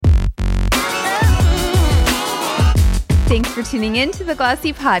Thanks for tuning in to the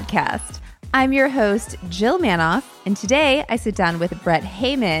Glossy Podcast. I'm your host, Jill Manoff, and today I sit down with Brett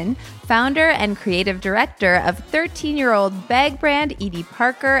Heyman, founder and creative director of 13-year-old bag brand Edie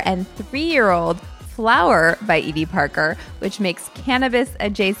Parker and 3-year-old Flower by Edie Parker, which makes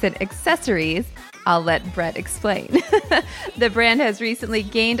cannabis-adjacent accessories. I'll let Brett explain. The brand has recently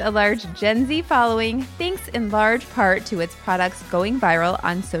gained a large Gen Z following, thanks in large part to its products going viral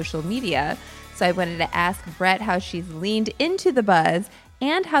on social media. So I wanted to ask Brett how she's leaned into the buzz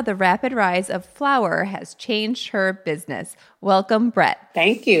and how the rapid rise of flower has changed her business. Welcome, Brett.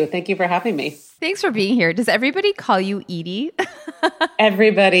 Thank you. Thank you for having me. Thanks for being here. Does everybody call you Edie?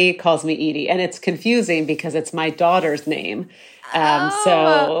 Everybody calls me Edie, and it's confusing because it's my daughter's name.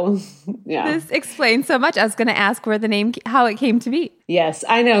 So, yeah. This explains so much. I was going to ask where the name, how it came to be. Yes,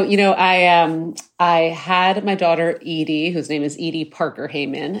 I know. I had my daughter Edie, whose name is Edie Parker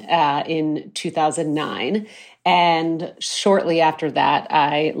Heyman, in 2009. And shortly after that,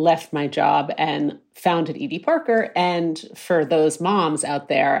 I left my job and founded Edie Parker. And for those moms out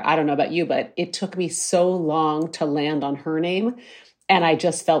there, I don't know about you, but it took me so long to land on her name. And I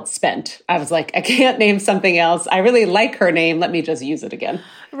just felt spent. I was like, I can't name something else. I really like her name. Let me just use it again.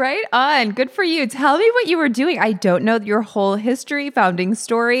 Right on. Good for you. Tell me what you were doing. I don't know your whole history, founding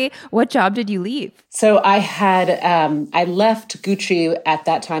story. What job did you leave? So I left Gucci at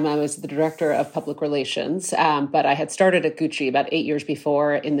that time. I was the director of public relations, but I had started at Gucci about 8 years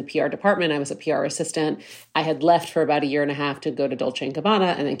before in the PR department. I was a PR assistant. I had left for about a year and a half to go to Dolce &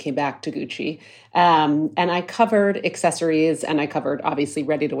 Gabbana and then came back to Gucci. And I covered accessories and I covered obviously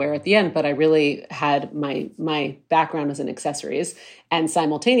ready to wear at the end, but I really had my background was in accessories. And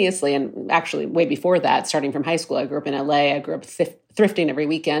simultaneously, and actually way before that, starting from high school, I grew up in LA. I grew up thrifting every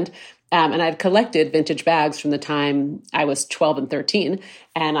weekend. And I'd collected vintage bags from the time I was 12 and 13.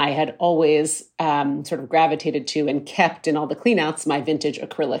 And I had always sort of gravitated to and kept in all the cleanouts my vintage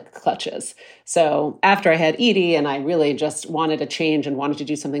acrylic clutches. So after I had Edie and I really just wanted a change and wanted to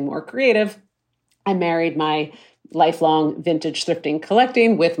do something more creative, I married my lifelong vintage thrifting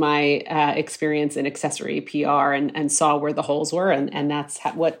collecting with my experience in accessory PR and saw where the holes were. And that's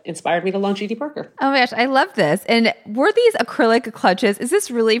what inspired me to launch Edie Parker. Oh my gosh, I love this. And were these acrylic clutches, is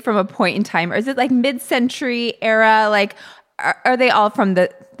this really from a point in time or is it like mid-century era? Like, are they all from the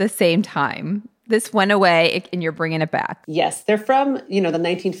same time? This went away and you're bringing it back. Yes, they're from, the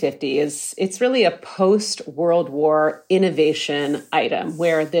 1950s. It's really a post-World War innovation item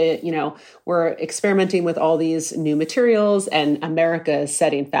where we're experimenting with all these new materials and America is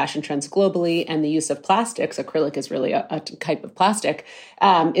setting fashion trends globally. And the use of plastics, acrylic is really a type of plastic,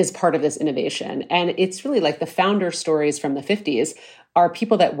 is part of this innovation. And it's really like the founder stories from the 50s are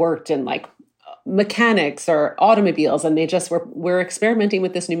people that worked in like mechanics or automobiles, and they just were experimenting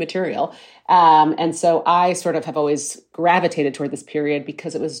with this new material. And so I sort of have always gravitated toward this period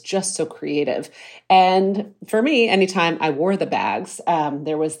because it was just so creative. And for me, anytime I wore the bags,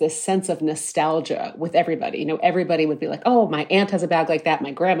 there was this sense of nostalgia with everybody. Everybody would be like, oh, my aunt has a bag like that,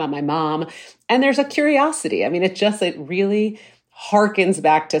 my grandma, my mom. And there's a curiosity. I mean, it really harkens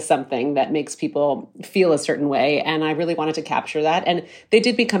back to something that makes people feel a certain way. And I really wanted to capture that. And they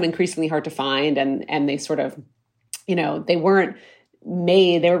did become increasingly hard to find. And they sort of, they weren't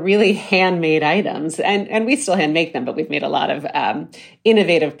made, they were really handmade items. And we still hand make them, but we've made a lot of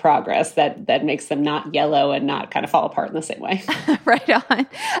innovative progress that makes them not yellow and not kind of fall apart in the same way. Right on.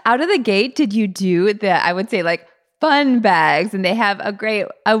 Out of the gate, did you do I would say like fun bags, and they have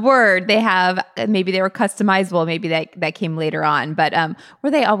a word. They have, maybe they were customizable. Maybe that came later on, but were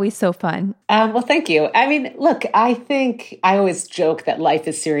they always so fun? Well, thank you. I mean, look, I think I always joke that life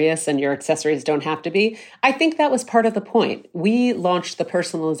is serious and your accessories don't have to be. I think that was part of the point. We launched the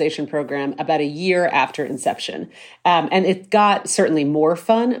personalization program about a year after inception. And it got certainly more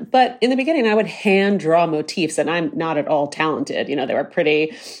fun, but in the beginning I would hand draw motifs, and I'm not at all talented. They were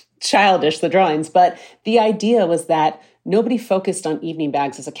pretty childish, the drawings, but the idea was that nobody focused on evening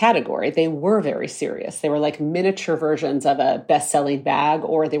bags as a category. They were very serious. They were like miniature versions of a best-selling bag,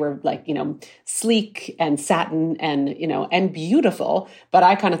 or they were like, sleek and satin and beautiful. But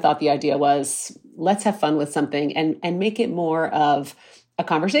I kind of thought the idea was, let's have fun with something and make it more of a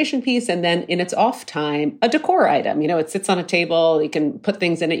conversation piece. And then in its off time, a decor item. It sits on a table. You can put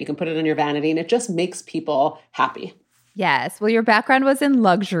things in it. You can put it on your vanity, and it just makes people happy. Yes. Well, your background was in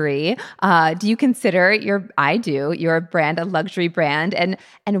luxury. Do you consider your brand a luxury brand? And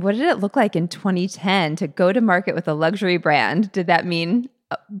what did it look like in 2010 to go to market with a luxury brand? Did that mean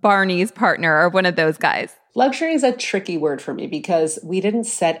Barney's partner or one of those guys? Luxury is a tricky word for me because we didn't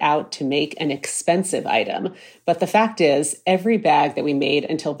set out to make an expensive item. But the fact is, every bag that we made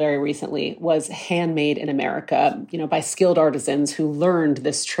until very recently was handmade in America, by skilled artisans who learned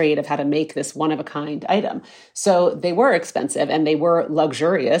this trade of how to make this one-of-a-kind item. So they were expensive and they were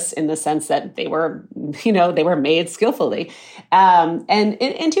luxurious in the sense that they were, they were made skillfully. And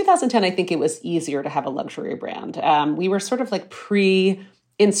in 2010, I think it was easier to have a luxury brand. We were sort of like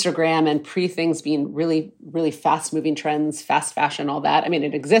Instagram and things being really, really fast moving trends, fast fashion, all that. I mean,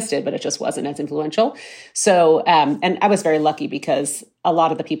 it existed, but it just wasn't as influential. So, and I was very lucky because a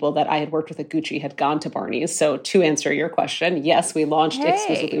lot of the people that I had worked with at Gucci had gone to Barney's. So to answer your question, yes, we launched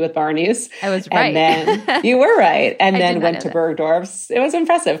exclusively with Barney's. I was right. And then you were right. And then went to Bergdorf's. It was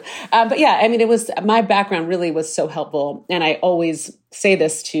impressive. But yeah, I mean, my background really was so helpful. And I always say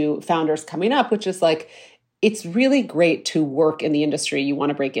this to founders coming up, which is like, it's really great to work in the industry you want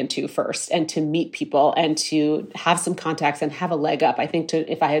to break into first and to meet people and to have some contacts and have a leg up. I think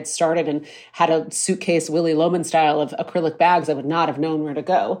if I had started and had a suitcase Willy Loman style of acrylic bags, I would not have known where to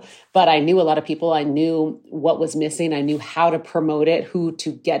go. But I knew a lot of people. I knew what was missing. I knew how to promote it, who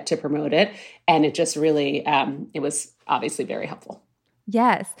to get to promote it. And it just really, it was obviously very helpful.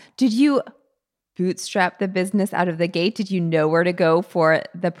 Yes. Did you bootstrap the business out of the gate? Did you know where to go for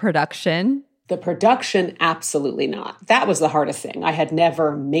the production? The production, absolutely not. That was the hardest thing. I had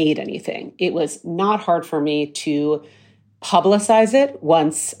never made anything. It was not hard for me to publicize it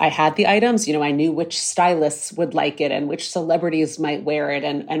once I had the items. I knew which stylists would like it and which celebrities might wear it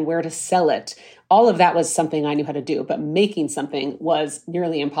and where to sell it. All of that was something I knew how to do, but making something was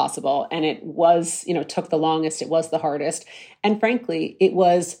nearly impossible. And it was, took the longest. It was the hardest. And frankly, it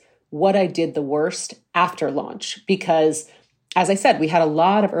was what I did the worst after launch because as I said, we had a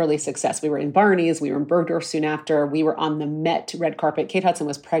lot of early success. We were in Barney's, we were in Bergdorf soon after, we were on the Met red carpet. Kate Hudson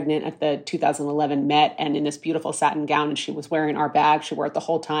was pregnant at the 2011 Met and in this beautiful satin gown, and she was wearing our bag. She wore it the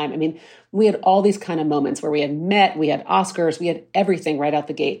whole time. I mean, we had all these kind of moments where we had Met, we had Oscars, we had everything right out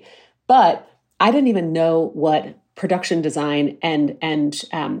the gate. But I didn't even know what production design and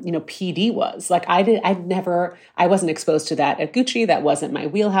PD was. Like I wasn't exposed to that at Gucci. That wasn't my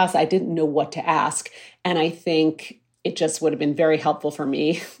wheelhouse. I didn't know what to ask. And I think it just would have been very helpful for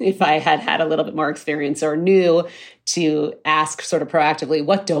me if I had had a little bit more experience or knew to ask sort of proactively,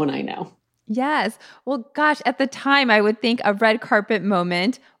 what don't I know? Yes. Well, gosh, at the time, I would think a red carpet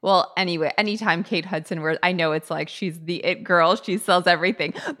moment. Well, anyway, anytime Kate Hudson wears, I know it's like she's the it girl. She sells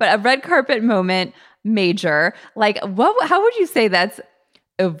everything. But a red carpet moment, major. Like, how would you say that's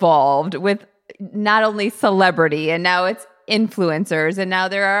evolved with not only celebrity and now it's influencers, and now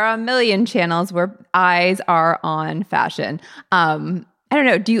there are a million channels where eyes are on fashion. I don't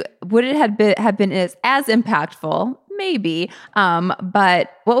know. Would it have been as impactful? Maybe.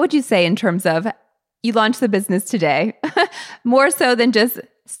 But what would you say in terms of you launched the business today, more so than just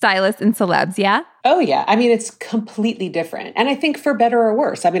stylists and celebs? Yeah. Oh yeah. I mean, it's completely different, and I think for better or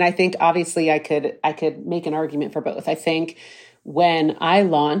worse. I mean, I think obviously I could make an argument for both. I think when I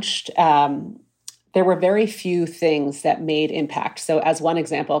launched, there were very few things that made impact. So as one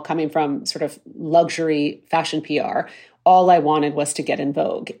example, coming from sort of luxury fashion PR, all I wanted was to get in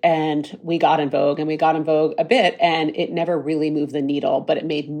Vogue. And we got in Vogue a bit, and it never really moved the needle, but it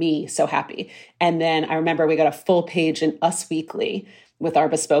made me so happy. And then I remember we got a full page in Us Weekly with our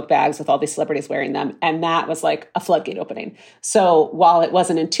bespoke bags with all these celebrities wearing them. And that was like a floodgate opening. So while it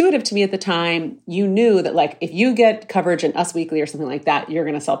wasn't intuitive to me at the time, you knew that like, if you get coverage in Us Weekly or something like that, you're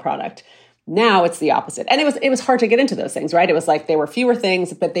going to sell product. Now it's the opposite. And it was hard to get into those things, right? It was like there were fewer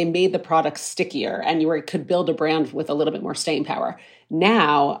things, but they made the product stickier and you could build a brand with a little bit more staying power.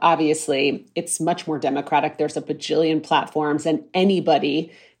 Now, obviously, it's much more democratic. There's a bajillion platforms and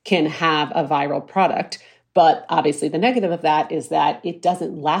anybody can have a viral product. But obviously the negative of that is that it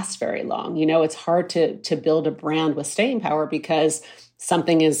doesn't last very long. It's hard to build a brand with staying power because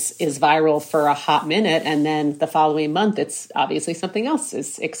something is viral for a hot minute and then the following month, it's obviously something else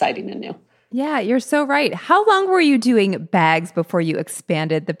is exciting and new. Yeah, you're so right. How long were you doing bags before you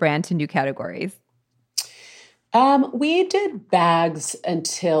expanded the brand to new categories? We did bags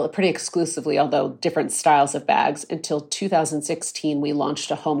until pretty exclusively, although different styles of bags, until 2016. We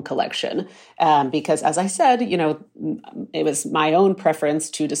launched a home collection because, as I said, it was my own preference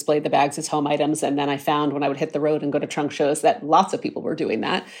to display the bags as home items. And then I found when I would hit the road and go to trunk shows that lots of people were doing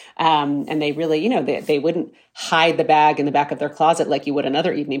that. And they really, they wouldn't hide the bag in the back of their closet like you would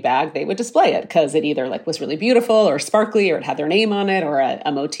another evening bag. They would display it because it either was really beautiful or sparkly or it had their name on it or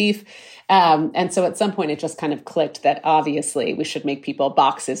a motif. And so at some point it just kind of clicked that obviously we should make people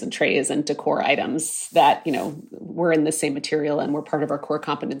boxes and trays and decor items that, were in the same material and were part of our core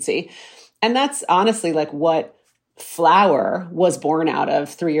competency. And that's honestly like what flower was born out of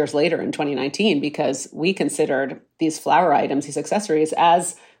 3 years later in 2019, because we considered these flower items, these accessories,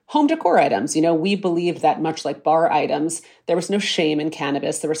 as home decor items. We believed that much like bar items, there was no shame in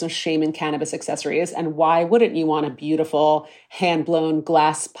cannabis. There was no shame in cannabis accessories. And why wouldn't you want a beautiful hand-blown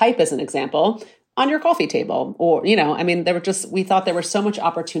glass pipe, as an example, on your coffee table? Or, we thought there was so much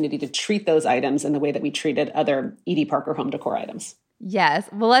opportunity to treat those items in the way that we treated other Edie Parker home decor items. Yes.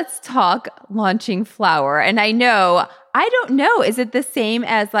 Well, let's talk launching flower. And I don't know, is it the same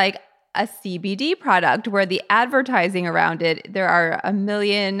as like a CBD product where the advertising around it, there are a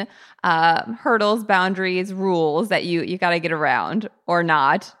million hurdles, boundaries, rules that you got to get around, or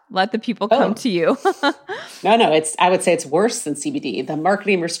not? Let the people come to you. No, I would say it's worse than CBD. The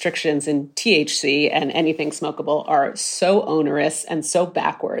marketing restrictions in THC and anything smokable are so onerous and so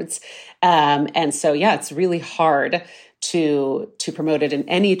backwards. And so, it's really hard to promote it in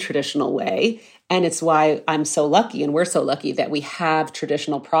any traditional way. And it's why I'm so lucky, and we're so lucky, that we have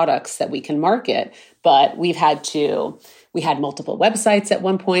traditional products that we can market. But we had multiple websites at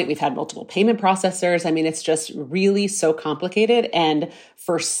one point. We've had multiple payment processors. I mean, it's just really so complicated, and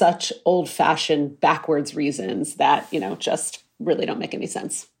for such old-fashioned backwards reasons that, just really don't make any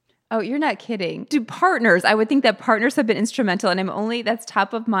sense. Oh, you're not kidding. I would think that partners have been instrumental, and that's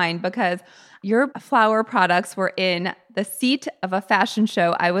top of mind because your flower products were in the seat of a fashion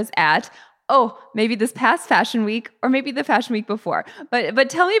show I was at. Oh, maybe this past fashion week or maybe the fashion week before. But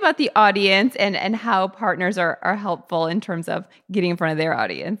tell me about the audience and how partners are helpful in terms of getting in front of their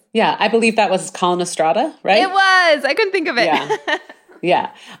audience. Yeah, I believe that was Colin Estrada, right? It was. I couldn't think of it. Yeah.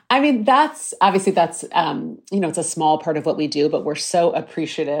 Yeah. I mean, that's it's a small part of what we do, but we're so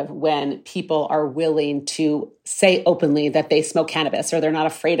appreciative when people are willing to say openly that they smoke cannabis or they're not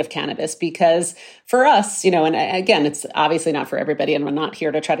afraid of cannabis, because for us, and again, it's obviously not for everybody, and we're not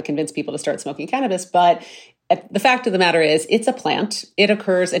here to try to convince people to start smoking cannabis, but the fact of the matter is it's a plant. It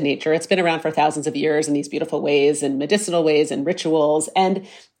occurs in nature. It's been around for thousands of years in these beautiful ways and medicinal ways and rituals. And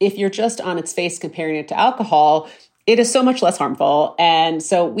if you're just on its face comparing it to alcohol, it is so much less harmful. And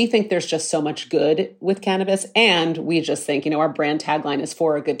so we think there's just so much good with cannabis. And we just think, our brand tagline is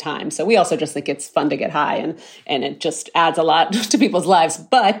for a good time. So we also just think it's fun to get high, and it just adds a lot to people's lives.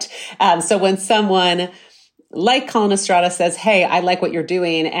 But so when someone like Colin Estrada says, hey, I like what you're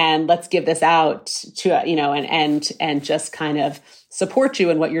doing, and let's give this out to, and just kind of support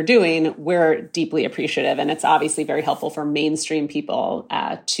you in what you're doing, we're deeply appreciative. And it's obviously very helpful for mainstream people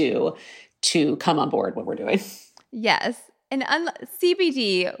to come on board what we're doing. Yes. And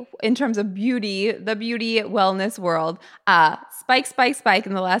CBD, in terms of beauty, the beauty wellness world, spike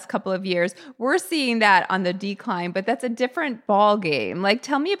in the last couple of years. We're seeing that on the decline, but that's a different ball game. Like,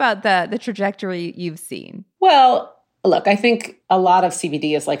 tell me about the trajectory you've seen. Well, look, I think a lot of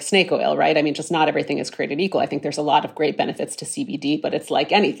CBD is like snake oil, right? I mean, just not everything is created equal. I think there's a lot of great benefits to CBD, but it's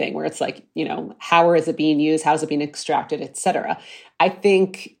like anything where it's like, how is it being used? How is it being extracted, et cetera. I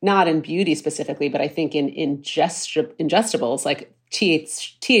think not in beauty specifically, but I think in ingestibles, like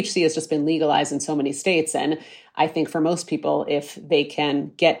THC has just been legalized in so many states. And I think for most people, if they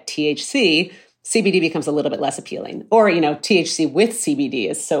can get THC, CBD becomes a little bit less appealing. Or, THC with CBD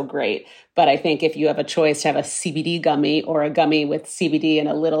is so great. But I think if you have a choice to have a CBD gummy or a gummy with CBD and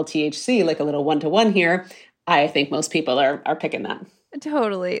a little THC, like a little 1-to-1 here, I think most people are picking that.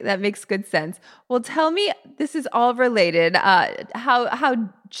 Totally. That makes good sense. Well, tell me, this is all related, how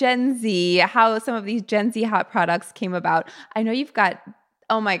Gen Z, how some of these Gen Z hot products came about. I know you've got,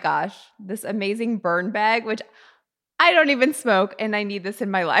 oh my gosh, this amazing burn bag, which I don't even smoke, and I need this in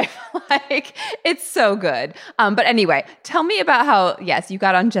my life. Like, it's so good. But anyway, tell me about how, yes, you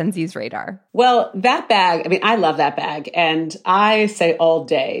got on Gen Z's radar. Well, that bag, I mean, I love that bag. And I say all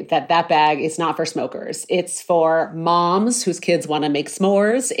day that bag is not for smokers. It's for moms whose kids want to make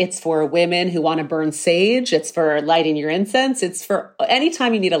s'mores. It's for women who want to burn sage. It's for lighting your incense. It's for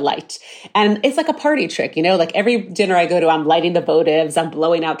anytime you need a light. And it's like a party trick, like every dinner I go to, I'm lighting the votives, I'm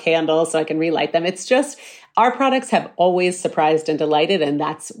blowing out candles so I can relight them. It's just, our products have always surprised and delighted, and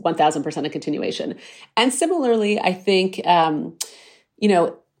that's 1,000% a continuation. And similarly, I think,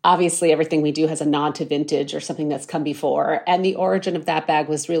 obviously everything we do has a nod to vintage or something that's come before. And the origin of that bag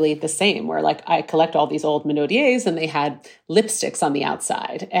was really the same, where like I collect all these old Minaudiers and they had lipsticks on the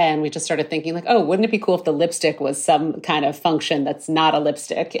outside. And we just started thinking like, oh, wouldn't it be cool if the lipstick was some kind of function that's not a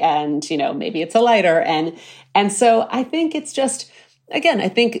lipstick, and, maybe it's a lighter. And so I think it's just, again, I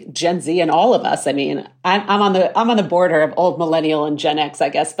think Gen Z and all of us, I mean, I'm on the border of old millennial and Gen X, I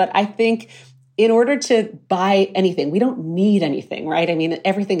guess, but I think in order to buy anything, we don't need anything, right? I mean,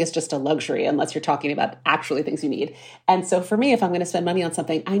 everything is just a luxury unless you're talking about actually things you need. And so for me, if I'm going to spend money on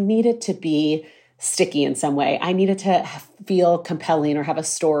something, I need it to be sticky in some way. I need it to feel compelling or have a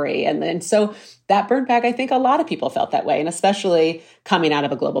story. And so that burn bag, I think a lot of people felt that way. And especially coming out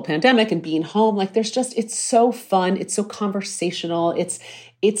of a global pandemic and being home, like it's so fun. It's so conversational. It's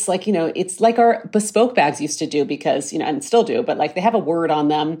like, it's like our bespoke bags used to do because, and still do, but like they have a word on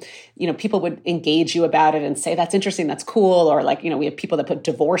them. People would engage you about it and say, that's interesting, that's cool. Or like, we have people that put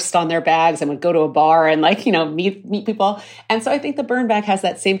divorced on their bags and would go to a bar and like, meet people. And so I think the burn bag has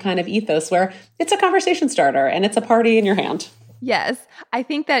that same kind of ethos where it's a conversation starter and it's a party in your hand. Yes. I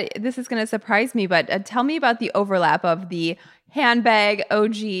think that this is going to surprise me, but tell me about the overlap of the handbag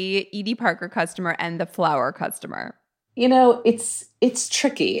OG Edie Parker customer and the flower customer. It's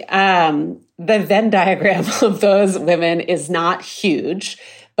tricky. The Venn diagram of those women is not huge,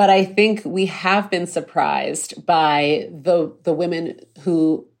 but I think we have been surprised by the women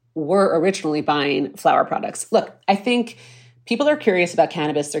who were originally buying flower products. Look, I think people are curious about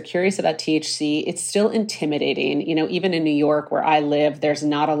cannabis. They're curious about THC. It's still intimidating. Even in New York where I live, there's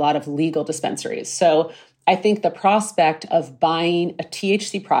not a lot of legal dispensaries. So I think the prospect of buying a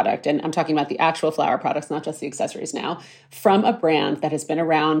THC product, and I'm talking about the actual flower products, not just the accessories now, from a brand that has been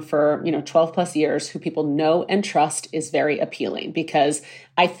around for, 12 plus years, who people know and trust, is very appealing because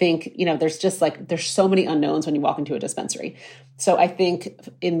I think, there's so many unknowns when you walk into a dispensary. So I think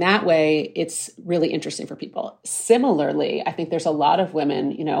in that way, it's really interesting for people. Similarly, I think there's a lot of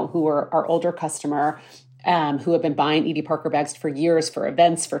women, who are our older customer, who have been buying Edie Parker bags for years, for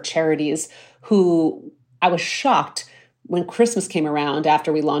events, for charities, who I was shocked when Christmas came around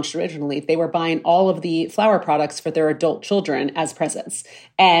after we launched originally. They were buying all of the flower products for their adult children as presents.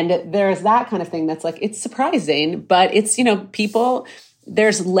 And there's that kind of thing that's like, it's surprising, but it's, people,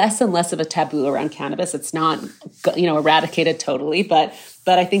 there's less and less of a taboo around cannabis. It's not, eradicated totally, but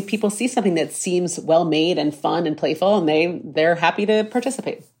I think people see something that seems well made and fun and playful, and they're happy to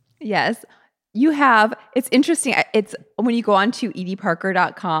participate. Yes. It's interesting. It's when you go on to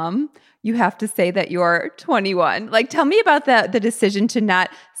edieparker.com, you have to say that you're 21. Like, tell me about the decision to not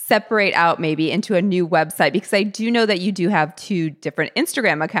separate out maybe into a new website, because I do know that you do have 2 different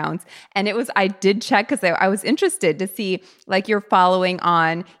Instagram accounts. And I did check because I was interested to see, like, you're following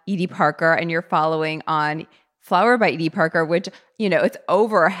on Edie Parker and you're following on Flower by Edie Parker, which, it's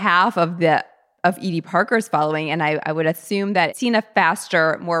over half of Edie Parker's following. And I would assume that it's seen a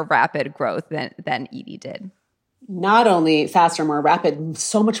faster, more rapid growth than Edie did. Not only faster, more rapid,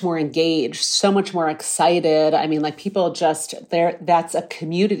 so much more engaged, so much more excited. I mean, like, people that's a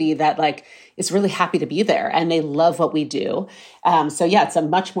community that like is really happy to be there and they love what we do. So yeah, it's a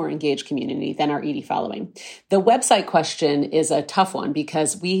much more engaged community than our Edie following. The website question is a tough one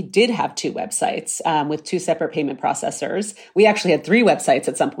because we did have 2 websites with 2 separate payment processors. We actually had 3 websites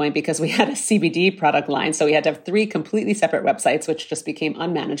at some point because we had a CBD product line. So we had to have 3 completely separate websites, which just became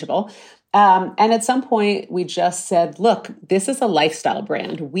unmanageable. And at some point, we just said, look, this is a lifestyle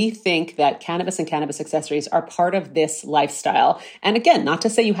brand. We think that cannabis and cannabis accessories are part of this lifestyle. And again, not to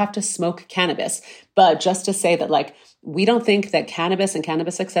say you have to smoke cannabis, but just to say that, like, we don't think that cannabis and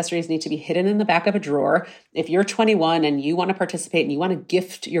cannabis accessories need to be hidden in the back of a drawer. If you're 21 and you want to participate and you want to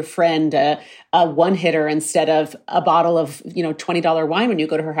gift your friend a one hitter instead of a bottle of, $20 wine when you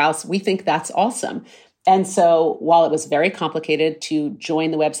go to her house, we think that's awesome. And so while it was very complicated to join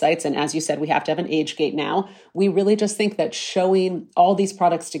the websites, and as you said, we have to have an age gate now, we really just think that showing all these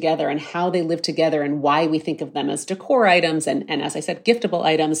products together and how they live together and why we think of them as decor items and as I said, giftable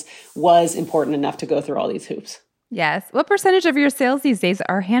items was important enough to go through all these hoops. Yes. What percentage of your sales these days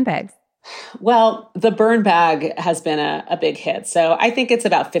are handbags? Well, the burn bag has been a big hit. So I think it's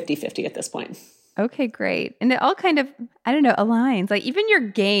about 50-50 at this point. Okay, great. And it all kind of, aligns. Like, even your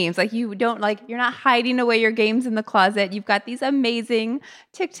games, like, you're not hiding away your games in the closet. You've got these amazing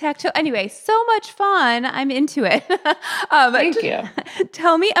tic-tac-toe. Anyway, so much fun. I'm into it. Thank you.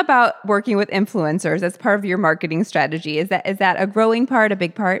 Tell me about working with influencers as part of your marketing strategy. Is that a growing part, a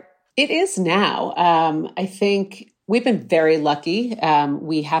big part? It is now. I think we've been very lucky.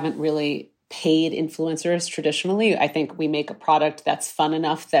 We haven't really paid influencers traditionally. I think we make a product that's fun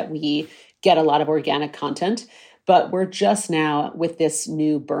enough that we get a lot of organic content, but we're just now with this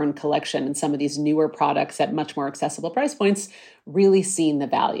new burn collection and some of these newer products at much more accessible price points, really seeing the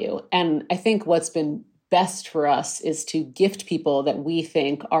value. And I think what's been best for us is to gift people that we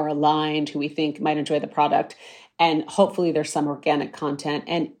think are aligned, who we think might enjoy the product. And hopefully there's some organic content.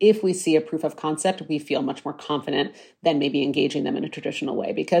 And if we see a proof of concept, we feel much more confident than maybe engaging them in a traditional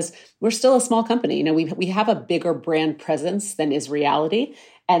way, because we're still a small company. You know, we have a bigger brand presence than is reality.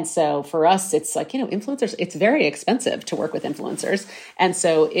 And so for us, it's like, influencers, it's very expensive to work with influencers. And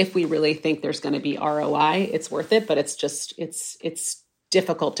so if we really think there's going to be ROI, it's worth it. But it's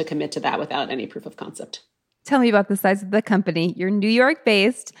difficult to commit to that without any proof of concept. Tell me about the size of the company. You're New York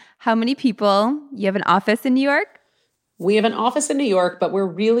based. How many people? You have an office in New York? We have an office in New York, but we're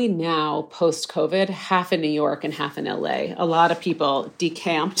really now post-COVID, half in New York and half in LA. A lot of people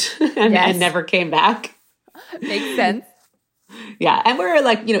decamped and never came back. Makes sense. Yeah. And we're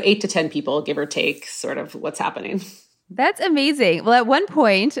like, 8 to 10 people, give or take, sort of what's happening. That's amazing. Well, at one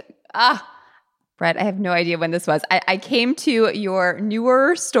point, Brett, I have no idea when this was. I came to your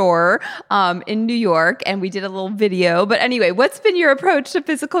newer store in New York and we did a little video. But anyway, what's been your approach to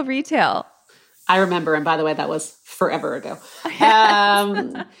physical retail? I remember. And by the way, that was forever ago.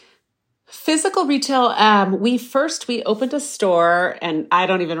 Physical retail, we opened a store, and I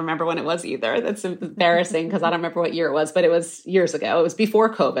don't even remember when it was either. That's embarrassing because I don't remember what year it was, but it was years ago. It was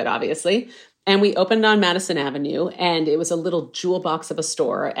before COVID, obviously. And we opened on Madison Avenue, and it was a little jewel box of a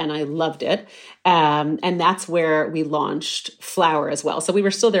store, and I loved it. And that's where we launched Flower as well. So we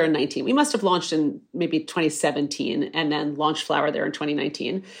were still there in 19. We must have launched in maybe 2017 and then launched Flower there in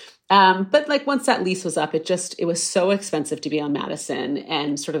 2019. But like once that lease was up, it was so expensive to be on Madison,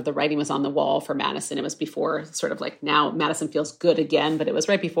 and sort of the writing was on the wall for Madison. It was before sort of like now Madison feels good again, but it was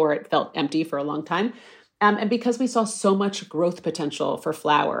right before it felt empty for a long time. And because we saw so much growth potential for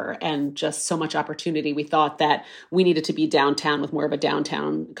Flower and just so much opportunity, we thought that we needed to be downtown with more of a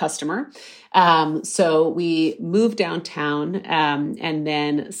downtown customer. So we moved downtown and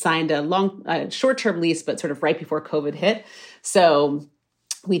then signed a short-term lease, but sort of right before COVID hit. So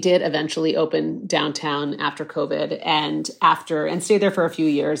we did eventually open downtown after COVID and stayed there for a few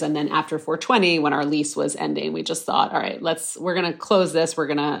years. And then after 420, when our lease was ending, we just thought, all right, we're going to close this. We're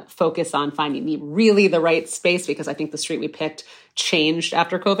going to focus on finding the right space, because I think the street we picked changed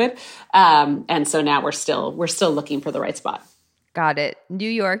after COVID. And so now we're still looking for the right spot. Got it. New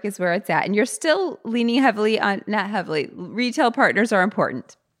York is where it's at. And you're still leaning heavily on, not heavily, retail partners are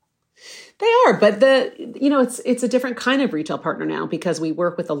important. They are, but it's a different kind of retail partner now, because we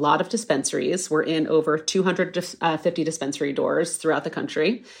work with a lot of dispensaries. We're in over 250 dispensary doors throughout the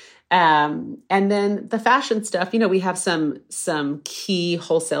country. And then the fashion stuff, we have some key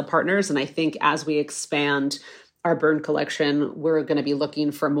wholesale partners. And I think as we expand our Burn collection, we're going to be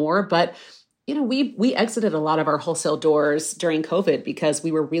looking for more. But we exited a lot of our wholesale doors during COVID because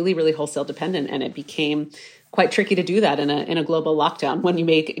we were really, really wholesale dependent, and it became quite tricky to do that in a global lockdown when you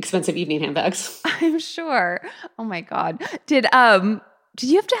make expensive evening handbags. I'm sure. Oh my God. Did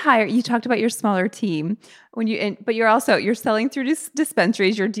you have to hire? You talked about your smaller team but you're selling through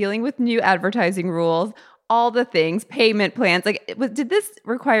dispensaries. You're dealing with new advertising rules, all the things, payment plans. Did this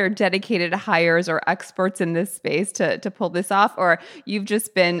require dedicated hires or experts in this space to pull this off, or you've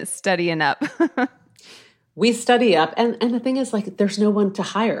just been studying up? We study up. And the thing is, like, there's no one to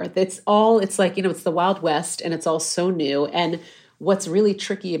hire. It's like, it's the Wild West, and it's all so new. And what's really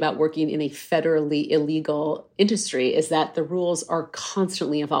tricky about working in a federally illegal industry is that the rules are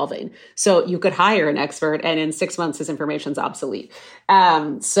constantly evolving. So you could hire an expert, and in 6 months, his information's obsolete.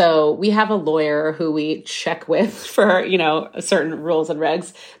 So we have a lawyer who we check with for, certain rules and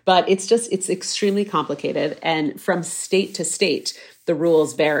regs, but it's extremely complicated. And from state to state, the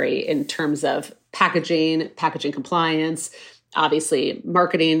rules vary in terms of packaging compliance. Obviously,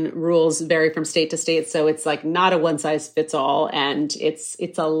 marketing rules vary from state to state. So it's like not a one size fits all. And it's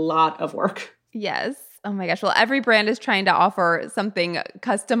a lot of work. Yes. Oh my gosh. Well, every brand is trying to offer something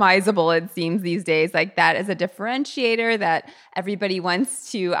customizable, it seems these days. Like that is a differentiator that everybody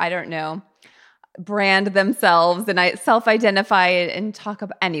wants to, brand themselves and self-identify and talk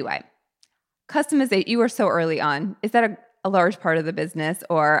about. Anyway, customization, you were so early on. Is that a large part of the business,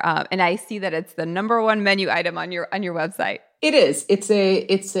 or and I see that it's the number one menu item on your website? It is. It's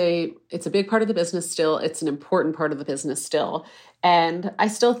a big part of the business still. It's an important part of the business still. And I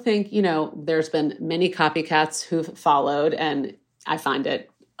still think, there's been many copycats who've followed, and I find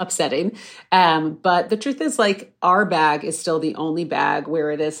it upsetting. But the truth is, like, our bag is still the only bag where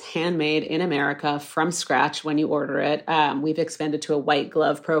it is handmade in America from scratch when you order it. We've expanded to a white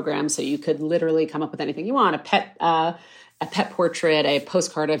glove program, so you could literally come up with anything you want, a pet portrait, a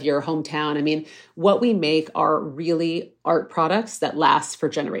postcard of your hometown. I mean, what we make are really art products that last for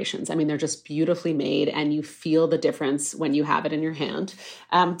generations. I mean, they're just beautifully made, and you feel the difference when you have it in your hand.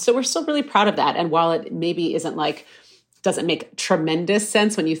 So we're still really proud of that. And while it maybe isn't like doesn't make tremendous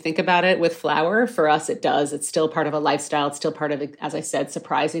sense when you think about it with flower. For us, it does. It's still part of a lifestyle. It's still part of, as I said,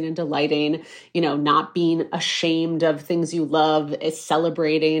 surprising and delighting, not being ashamed of things you love, is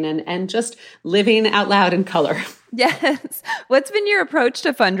celebrating and just living out loud in color. Yes. What's been your approach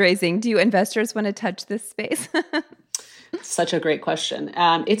to fundraising? Do investors want to touch this space? Such a great question.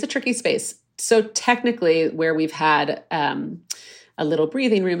 It's a tricky space. So technically, where we've had a little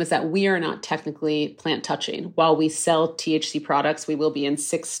breathing room is that we are not technically plant touching. While we sell THC products, we will be in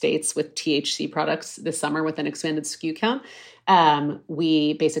 6 states with THC products this summer with an expanded SKU count.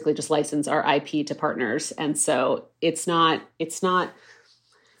 We basically just license our IP to partners. And so it's not,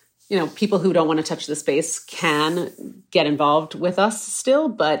 people who don't want to touch the space can get involved with us still,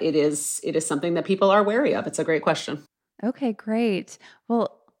 but it is something that people are wary of. It's a great question. Okay, great.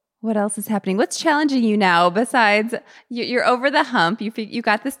 Well, what else is happening? What's challenging you now besides you're over the hump? You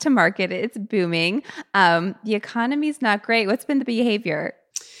got this to market. It's booming. The economy's not great. What's been the behavior?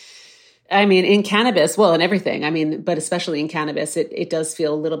 I mean, in cannabis, well, in everything, but especially in cannabis, it does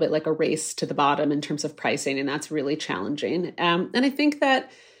feel a little bit like a race to the bottom in terms of pricing, and that's really challenging. And I think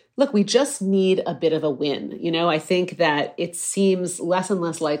that, look, we just need a bit of a win. I think that it seems less and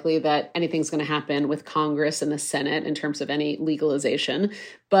less likely that anything's going to happen with Congress and the Senate in terms of any legalization.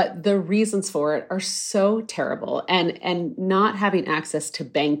 But the reasons for it are so terrible. And not having access to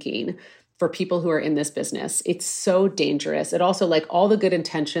banking for people who are in this business, it's so dangerous. It also, like all the good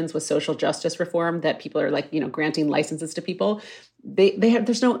intentions with social justice reform that people are granting licenses to people,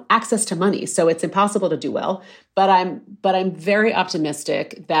 there's no access to money. So it's impossible to do well. But I'm very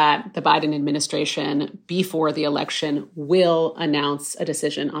optimistic that the Biden administration before the election will announce a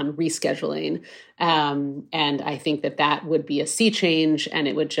decision on rescheduling. And I think that would be a sea change, and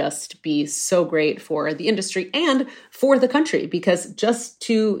it would just be so great for the industry and for the country. Because just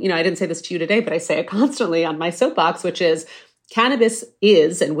to, I didn't say this to you today, but I say it constantly on my soapbox, which is cannabis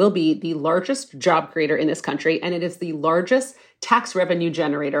is and will be the largest job creator in this country. And it is the largest tax revenue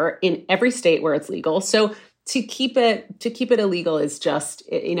generator in every state where it's legal. So to keep it illegal is just,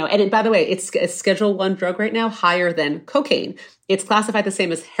 and by the way, it's a Schedule 1 drug right now, higher than cocaine. It's classified the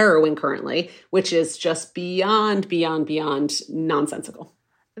same as heroin currently, which is just beyond nonsensical.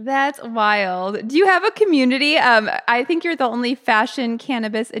 That's wild. Do you have a community? I think you're the only fashion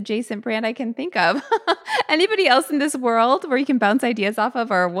cannabis adjacent brand I can think of. Anybody else in this world where you can bounce ideas off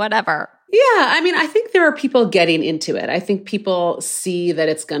of or whatever? Yeah, I think there are people getting into it. I think people see that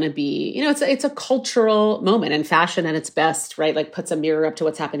it's going to be, it's a cultural moment, and fashion at its best, right? Like puts a mirror up to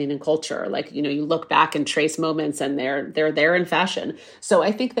what's happening in culture. Like, you look back and trace moments, and they're there in fashion. So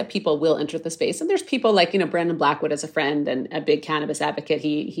I think that people will enter the space. And there's people like, Brandon Blackwood as a friend and a big cannabis advocate.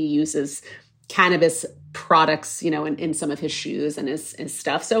 He uses cannabis products, in some of his shoes and his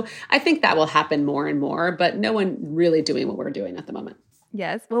stuff. So I think that will happen more and more, but no one really doing what we're doing at the moment.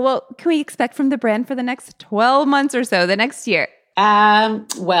 Yes. Well, what can we expect from the brand for the next 12 months or so, the next year?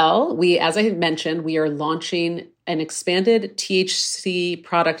 Well, as I had mentioned, we are launching an expanded THC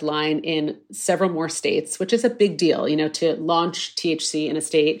product line in several more states, which is a big deal. To launch THC in a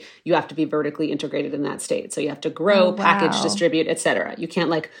state, you have to be vertically integrated in that state. So you have to grow, package, distribute, et cetera. You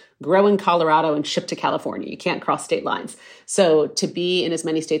can't grow in Colorado and ship to California. You can't cross state lines. So to be in as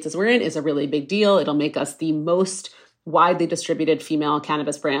many states as we're in is a really big deal. It'll make us the most widely distributed female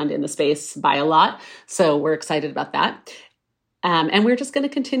cannabis brand in the space by a lot. So we're excited about that. And we're just going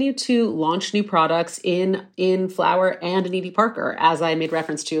to continue to launch new products in flower and in Edie Parker. As I made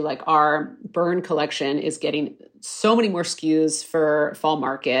reference to, our Burn collection is getting so many more SKUs for fall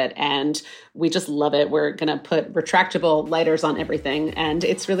market, and we just love it. We're going to put retractable lighters on everything. And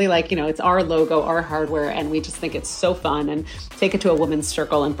it's really it's our logo, our hardware, and we just think it's so fun, and take it to a women's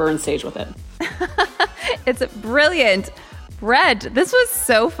circle and burn sage with it. It's brilliant. Brett, this was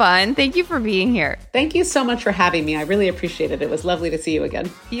so fun. Thank you for being here. Thank you so much for having me. I really appreciate it. It was lovely to see you again.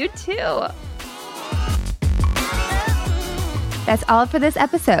 You too. That's all for this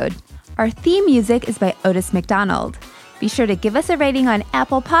episode. Our theme music is by Otis McDonald. Be sure to give us a rating on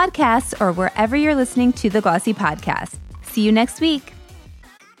Apple Podcasts or wherever you're listening to the Glossy Podcast. See you next week.